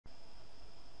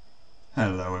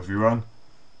Hello everyone.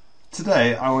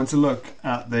 Today I want to look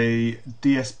at the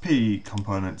DSP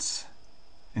components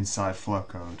inside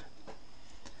Flowcode.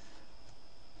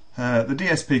 The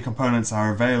DSP components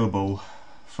are available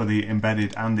for the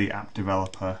embedded and the app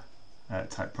developer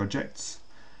type projects.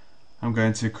 I'm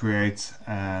going to create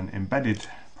an embedded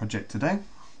project today.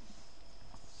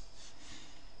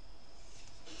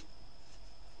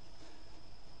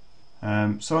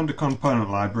 So under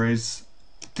component libraries,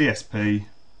 DSP,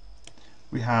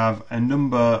 we have a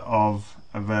number of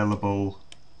available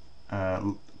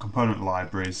component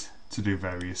libraries to do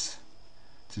various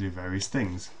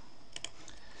things.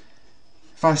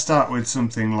 If I start with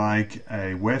something like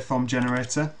a waveform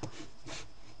generator,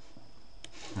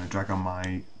 I'm going to drag on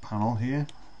my panel here,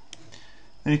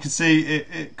 and you can see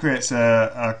it creates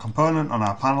a component on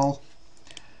our panel,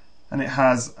 and it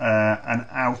has an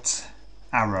out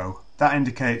arrow. That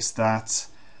indicates that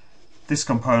this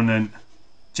component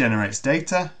generates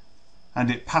data and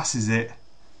it passes it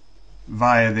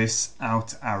via this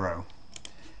out arrow.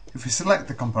 If we select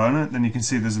the component, then you can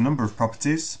see there's a number of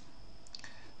properties.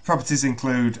 Properties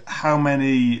include how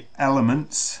many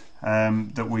elements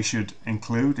that we should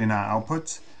include in our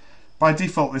output. By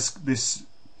default this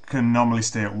can normally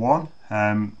stay at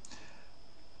 1.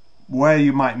 Where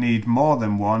you might need more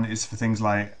than one is for things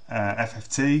like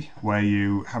FFT, where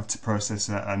you have to process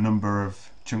a number of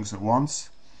chunks at once,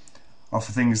 or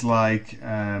for things like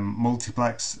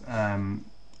multiplex,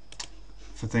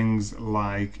 for things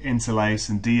like interlace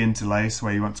and deinterlace,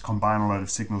 where you want to combine a lot of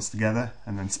signals together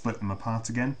and then split them apart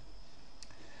again.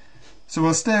 So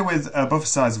we'll stay with a buffer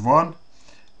size of 1.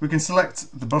 We can select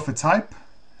the buffer type.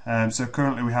 So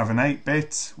currently we have an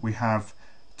 8-bit, we have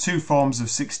 2 forms of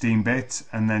 16-bit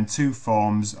and then 2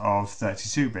 forms of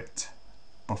 32-bit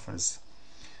buffers.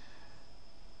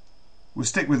 We'll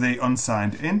stick with the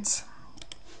unsigned int,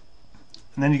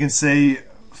 and then you can see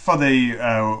for the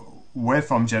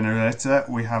waveform generator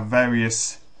we have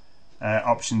various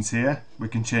options here. We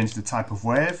can change the type of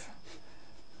wave,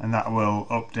 and that will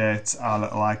update our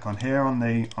little icon here on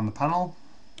the panel.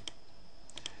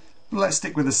 But let's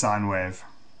stick with the sine wave.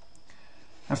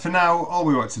 And for now, all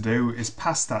we want to do is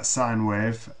pass that sine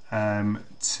wave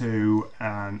to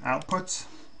an output.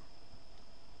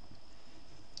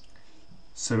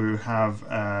 So we have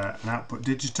an output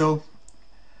digital,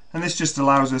 and this just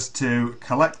allows us to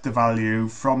collect the value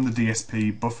from the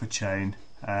DSP buffer chain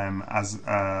as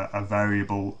a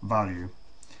variable value.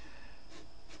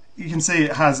 You can see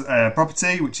it has a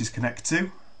property which is connect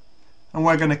to, and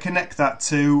we're going to connect that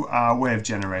to our wave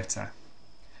generator.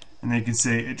 And then you can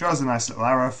see it draws a nice little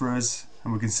arrow for us,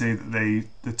 and we can see that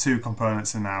the 2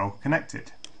 components are now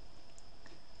connected.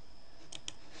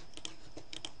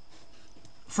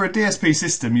 For a DSP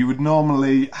system, you would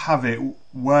normally have it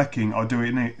working or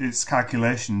doing its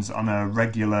calculations on a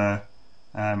regular,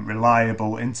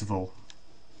 reliable interval.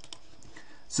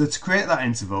 So to create that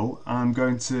interval, I'm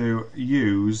going to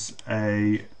use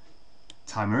a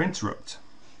timer interrupt.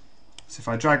 So if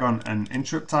I drag on an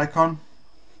interrupt icon,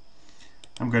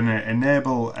 I'm going to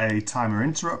enable a timer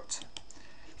interrupt.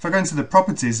 If I go into the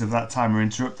properties of that timer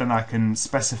interrupt, then I can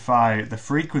specify the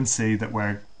frequency that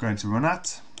we're going to run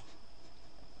at.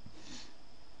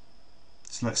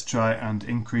 So let's try and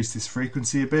increase this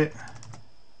frequency a bit.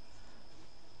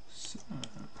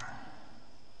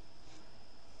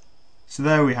 So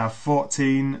there we have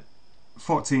 14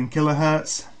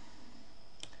 kilohertz,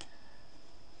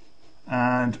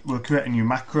 and we'll create a new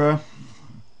macro,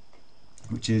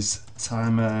 which is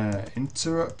timer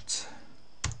interrupt.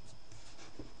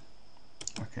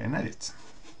 Okay, and edit.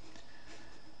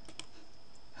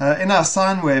 In our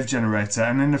sine wave generator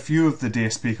and in a few of the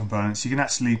DSP components, you can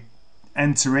actually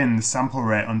enter in the sample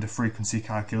rate under frequency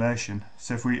calculation.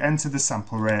 So if we enter the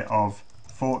sample rate of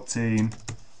 14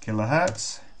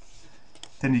 kilohertz,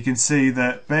 then you can see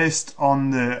that based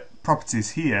on the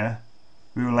properties here,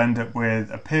 we will end up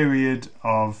with a period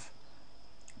of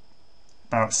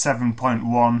about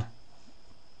 7.1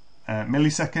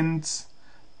 milliseconds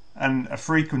and a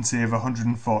frequency of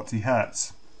 140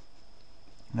 hertz.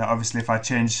 Now obviously if I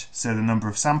change, say, the number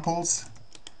of samples,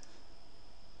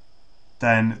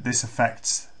 then this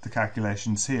affects the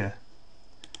calculations here.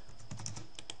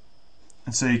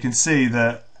 And so you can see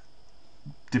that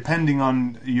depending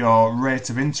on your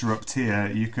rate of interrupt here,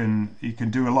 you can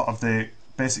do a lot of the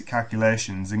basic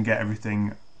calculations and get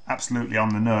everything absolutely on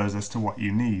the nose as to what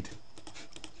you need.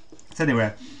 So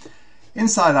anyway,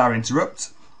 inside our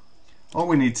interrupt, all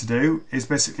we need to do is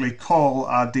basically call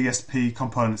our DSP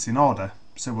components in order.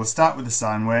 So we'll start with the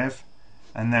sine wave,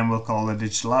 and then we'll call the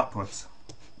digital output.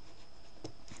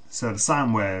 So the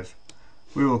sine wave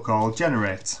we will call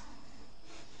generate.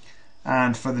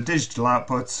 and for the digital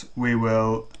output we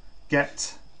will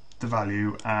get the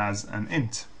value as an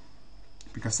int,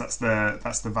 because that's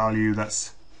the value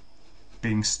that's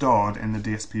being stored in the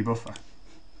DSP buffer.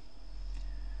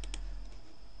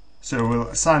 So we'll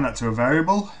assign that to a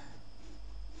variable,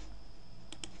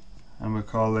 and we'll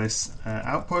call this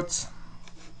output.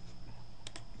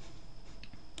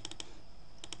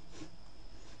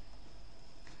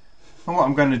 And what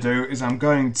I'm going to do is I'm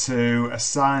going to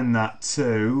assign that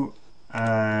to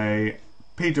a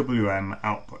PWM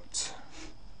output. So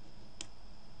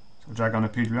I'll drag on a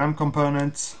PWM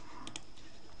component,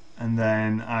 and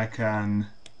then I can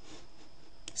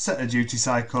set a duty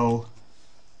cycle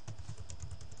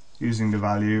using the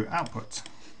value output.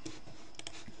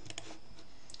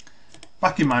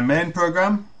 Back in my main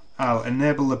program, I'll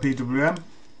enable the PWM,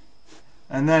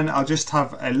 and then I'll just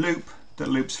have a loop that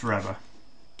loops forever.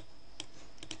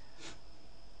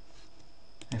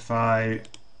 If I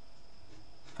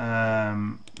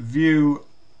view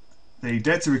the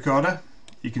data recorder,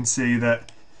 you can see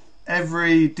that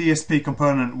every DSP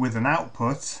component with an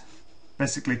output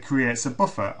basically creates a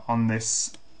buffer on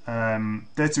this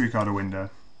data recorder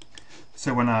window.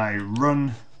 So when I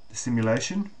run the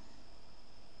simulation,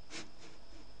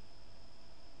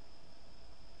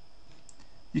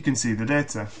 you can see the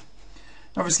data.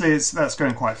 Obviously that's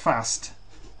going quite fast,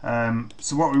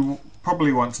 so what we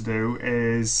probably want to do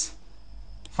is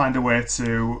find a way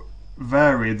to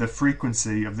vary the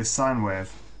frequency of this sine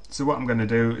wave. So what I'm going to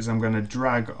do is I'm going to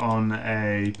drag on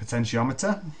a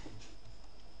potentiometer,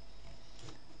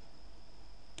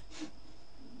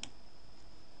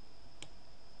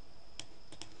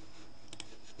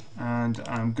 and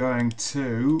I'm going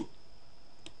to,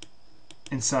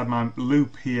 inside my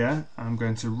loop here, I'm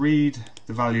going to read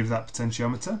the value of that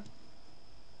potentiometer,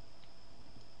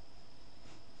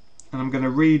 and I'm going to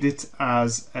read it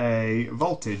as a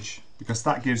voltage, because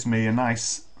that gives me a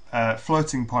nice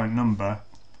floating point number.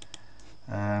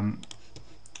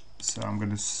 So I'm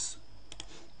going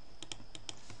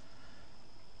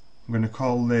to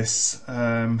call this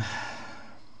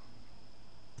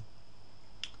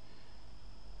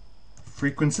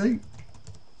frequency,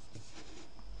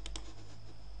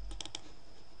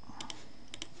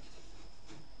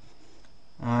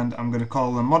 and I'm going to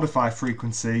call the modify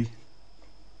frequency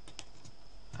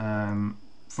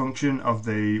function of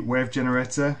the wave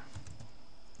generator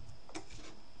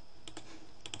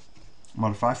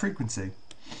modify frequency.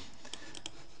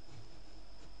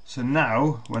 So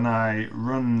now when I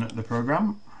run the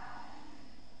program,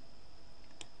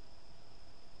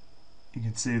 you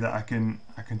can see that I can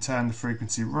turn the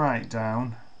frequency right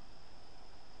down,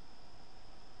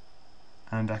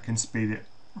 and I can speed it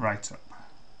right up.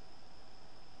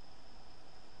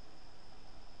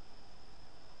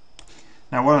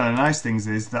 Now one of the nice things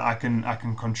is that I can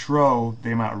control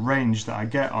the amount of range that I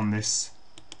get on this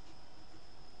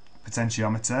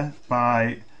potentiometer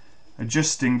by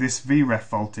adjusting this VREF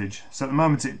voltage. So at the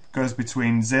moment it goes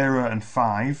between 0 and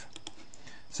 5.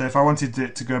 So if I wanted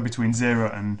it to go between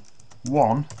 0 and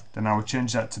 1, then I would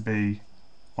change that to be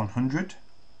 100,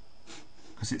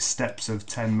 because it's steps of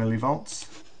 10 millivolts.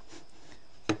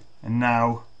 And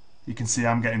now you can see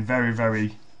I'm getting very,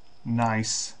 very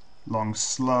nice, long,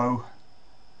 slow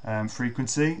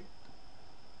frequency,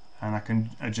 and I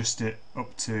can adjust it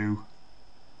up to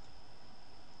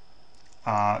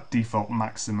our default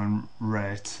maximum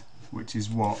rate, which is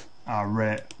what our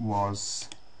rate was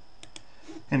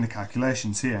in the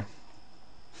calculations here.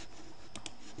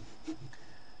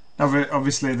 Now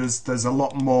obviously there's a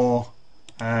lot more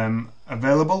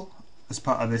available as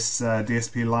part of this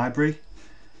DSP library,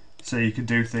 so you could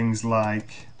do things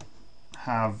like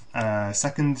have a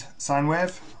second sine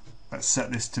wave. Let's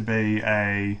set this to be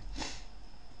a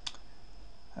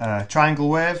triangle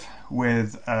wave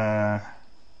with 10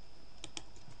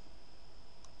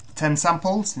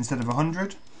 samples instead of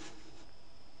 100.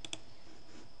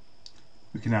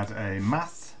 We can add a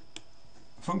math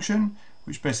function,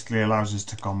 which basically allows us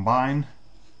to combine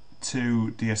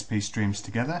two DSP streams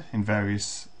together in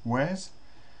various ways.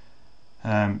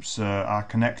 So our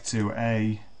connect to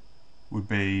A would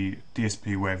be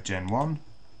DSP wave gen 1,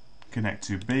 connect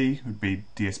to B would be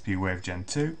DSP wave gen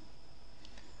 2.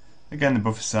 Again, the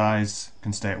buffer size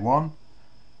can stay at 1.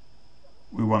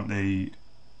 We want the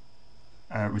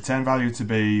return value to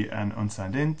be an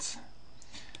unsigned int.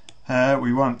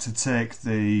 We want to take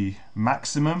the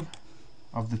maximum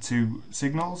of the two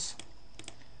signals,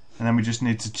 and then we just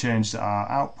need to change our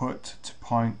output to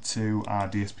point to our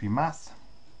DSP math.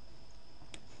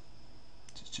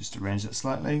 Just arrange that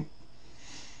slightly.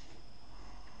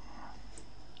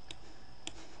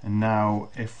 And now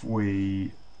if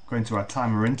we go into our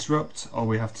timer interrupt, all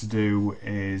we have to do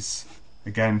is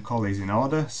again call these in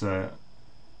order. So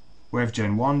wave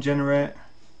gen 1 generate,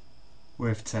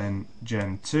 wave 10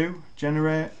 gen 2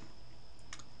 generate,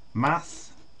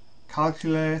 math,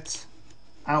 calculate,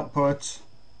 output,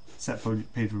 set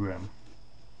PWM.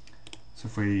 So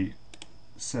if we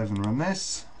save and run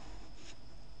this,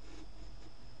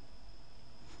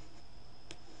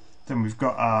 then we've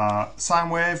got our sine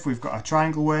wave, we've got our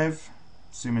triangle wave.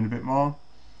 Zoom in a bit more.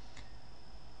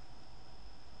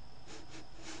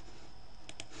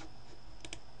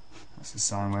 That's the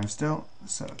sine wave still,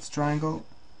 so it's triangle.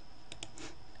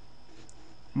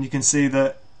 And you can see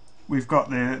that we've got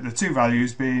the two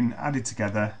values being added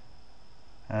together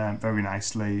very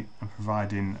nicely and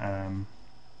providing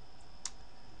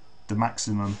the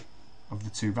maximum of the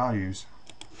two values.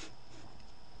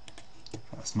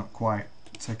 That's not quite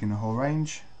taking the whole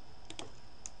range.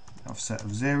 Offset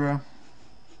of 0.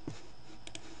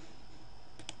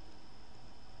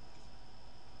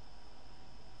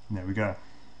 There we go.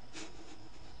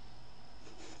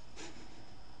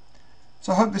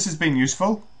 So I hope this has been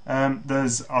useful.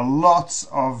 There's a lot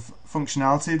of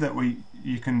functionality that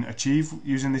you can achieve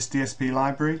using this DSP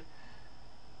library.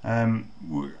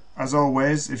 As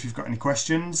always, if you've got any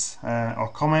questions or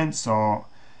comments or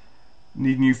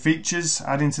need new features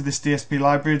added to this DSP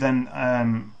library, then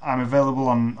I'm available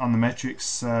on the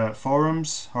Matrix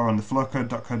forums or on the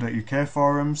flowcode.co.uk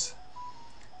forums.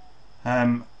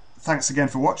 Thanks again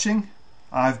for watching.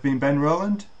 I've been Ben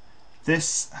Rowland.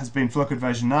 This has been Flowcode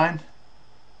version 9.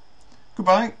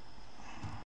 Goodbye.